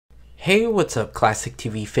Hey, what's up classic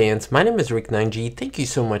TV fans? My name is Rick9G. Thank you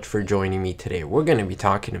so much for joining me today. We're going to be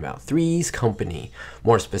talking about Three's Company,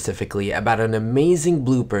 more specifically about an amazing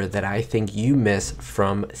blooper that I think you miss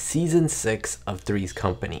from season 6 of Three's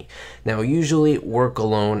Company. Now, usually work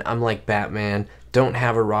alone, I'm like Batman, don't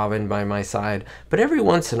have a Robin by my side, but every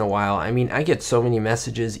once in a while, I get so many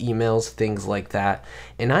messages, emails, things like that,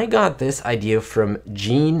 and I got this idea from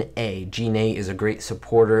Gene A. Gene A is a great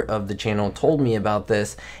supporter of the channel, told me about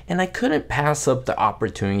this, and I couldn't pass up the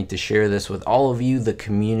opportunity to share this with all of you, the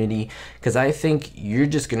community, because I think you're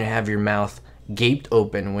just going to have your mouth gaped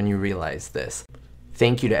open when you realize this.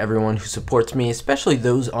 Thank you to everyone who supports me, especially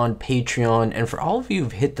those on Patreon, and for all of you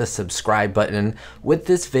who've hit the subscribe button. With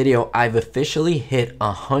this video, I've officially hit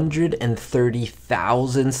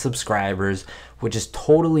 130,000 subscribers, which is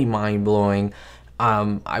totally mind-blowing.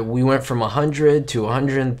 We went from 100 to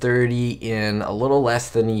 130 in a little less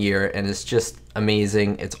than a year, and it's just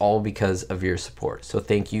amazing. It's all because of your support, so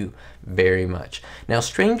thank you very much. Now,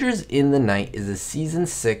 Strangers in the Night is a season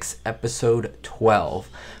 6 episode 12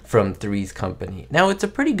 from Three's Company. Now, it's a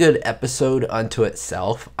pretty good episode unto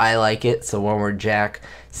itself. I like it. It's the one where Jack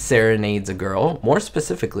serenades a girl. More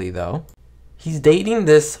specifically though, he's dating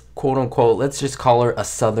this quote-unquote, let's just call her a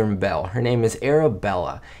Southern Belle. Her name is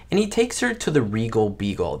Arabella, and he takes her to the Regal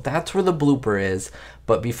Beagle. That's where the blooper is,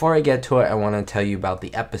 but before I get to it, I want to tell you about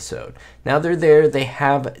the episode. Now they're there, they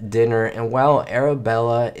have dinner, and while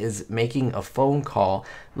Arabella is making a phone call,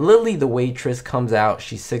 Lily, the waitress, comes out.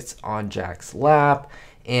 She sits on Jack's lap,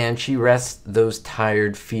 and she rests those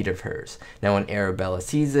tired feet of hers. Now when Arabella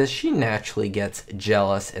sees this, she naturally gets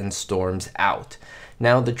jealous and storms out.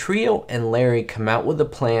 Now the trio and Larry come out with a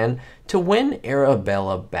plan to win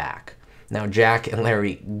Arabella back. Now Jack and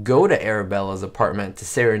Larry go to Arabella's apartment to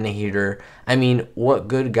serenade her. What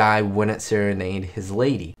good guy wouldn't serenade his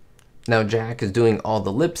lady? Now Jack is doing all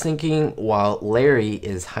the lip syncing while Larry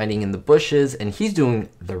is hiding in the bushes and he's doing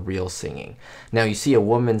the real singing. Now you see a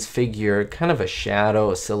woman's figure, kind of a shadow,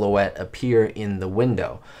 a silhouette, appear in the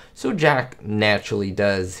window. So Jack naturally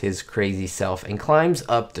does his crazy self and climbs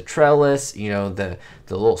up the trellis, the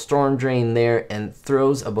little storm drain there, and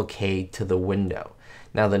throws a bouquet to the window.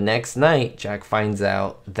 Now the next night, Jack finds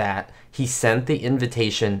out that he sent the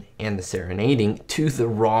invitation and the serenading to the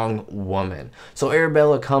wrong woman. So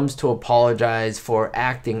Arabella comes to apologize for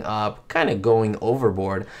acting up, kind of going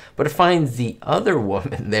overboard, but finds the other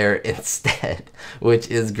woman there instead, which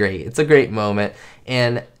is great. It's a great moment,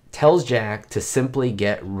 and tells Jack to simply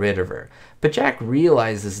get rid of her. But Jack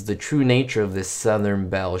realizes the true nature of this Southern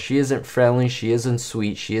Belle. She isn't friendly, she isn't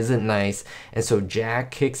sweet, she isn't nice, and so Jack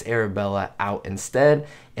kicks Arabella out instead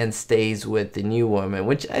and stays with the new woman,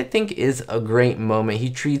 which I think is a great moment. He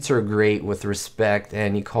treats her great with respect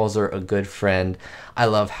and he calls her a good friend. I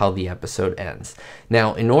love how the episode ends.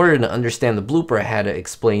 Now, in order to understand the blooper, I had to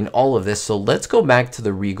explain all of this, so let's go back to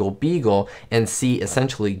the Regal Beagle and see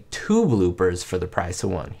essentially 2 bloopers for the price of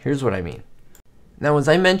 1. Here's what I mean. Now, as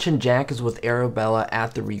I mentioned, Jack is with Arabella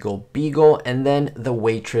at the Regal Beagle, and then the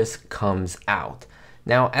waitress comes out.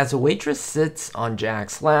 Now, as the waitress sits on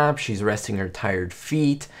Jack's lap, she's resting her tired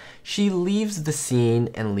feet, she leaves the scene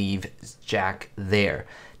and leaves Jack there.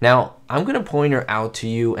 Now, I'm going to point her out to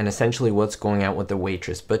you and essentially what's going on with the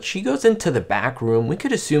waitress, but she goes into the back room. We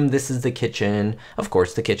could assume this is the kitchen, of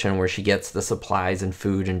course, the kitchen where she gets the supplies and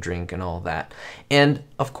food and drink and all that. And,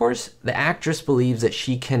 of course, the actress believes that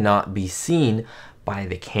she cannot be seen by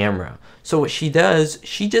the camera. So what she does,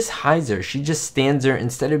 she just hides her. She just stands there.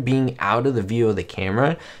 Instead of being out of the view of the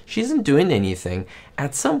camera, she isn't doing anything.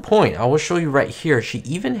 At some point, I will show you right here, she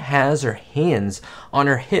even has her hands on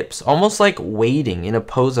her hips, almost like waiting, in a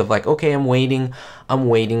pose of like, okay, I'm waiting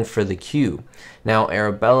for the cue. Now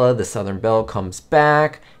Arabella, the Southern Belle, comes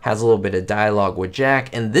back, has a little bit of dialogue with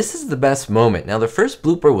Jack, and this is the best moment. Now the first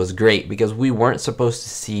blooper was great because we weren't supposed to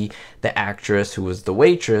see the actress who was the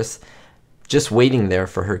waitress just waiting there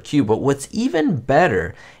for her cue. But what's even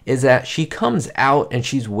better is that she comes out and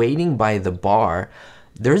she's waiting by the bar.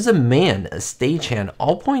 There's a man, a stagehand.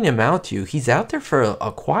 I'll point him out to you. He's out there for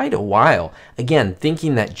quite a while. Again,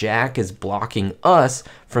 thinking that Jack is blocking us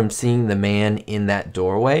from seeing the man in that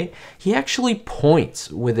doorway. He actually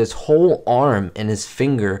points with his whole arm and his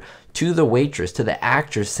finger to the waitress, to the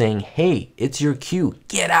actress, saying, hey, it's your cue,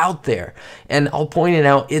 get out there. And I'll point it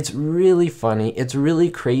out, it's really funny, it's really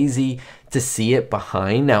crazy to see it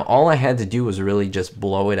behind. Now all I had to do was really just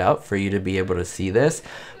blow it up for you to be able to see this,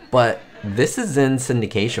 but this is in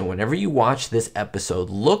syndication. Whenever you watch this episode,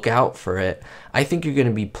 look out for it. I think you're going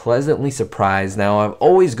to be pleasantly surprised. Now, I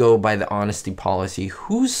always go by the honesty policy.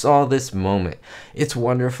 Who saw this moment? It's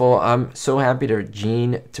wonderful. I'm so happy to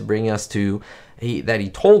Gene to bring us to that he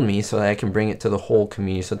told me so that I can bring it to the whole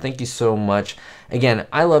community. So thank you so much. Again,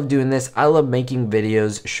 I love doing this. I love making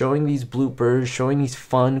videos, showing these bloopers, showing these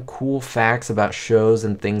fun, cool facts about shows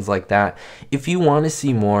and things like that. If you want to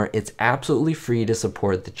see more, it's absolutely free to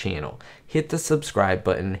support the channel. Hit the subscribe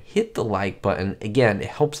button, hit the like button. Again, it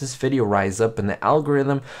helps this video rise up in the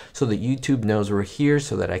algorithm so that YouTube knows we're here,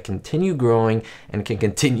 so that I continue growing and can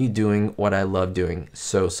continue doing what I love doing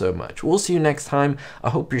so much. We'll see you next time. I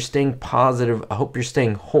hope you're staying positive. I hope you're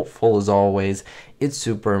staying hopeful as always. It's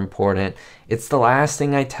super important. It's the last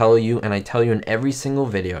thing I tell you, and I tell you in every single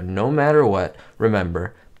video, no matter what,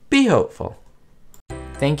 remember, be hopeful.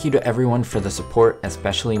 Thank you to everyone for the support,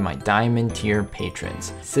 especially my Diamond tier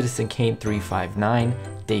patrons: Citizen Kane 359,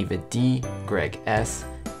 David D, Greg S,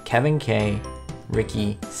 Kevin K,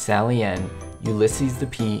 Ricky, Sally N, Ulysses the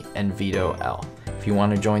P, and Vito L. If you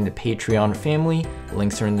want to join the Patreon family,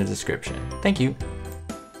 links are in the description. Thank you.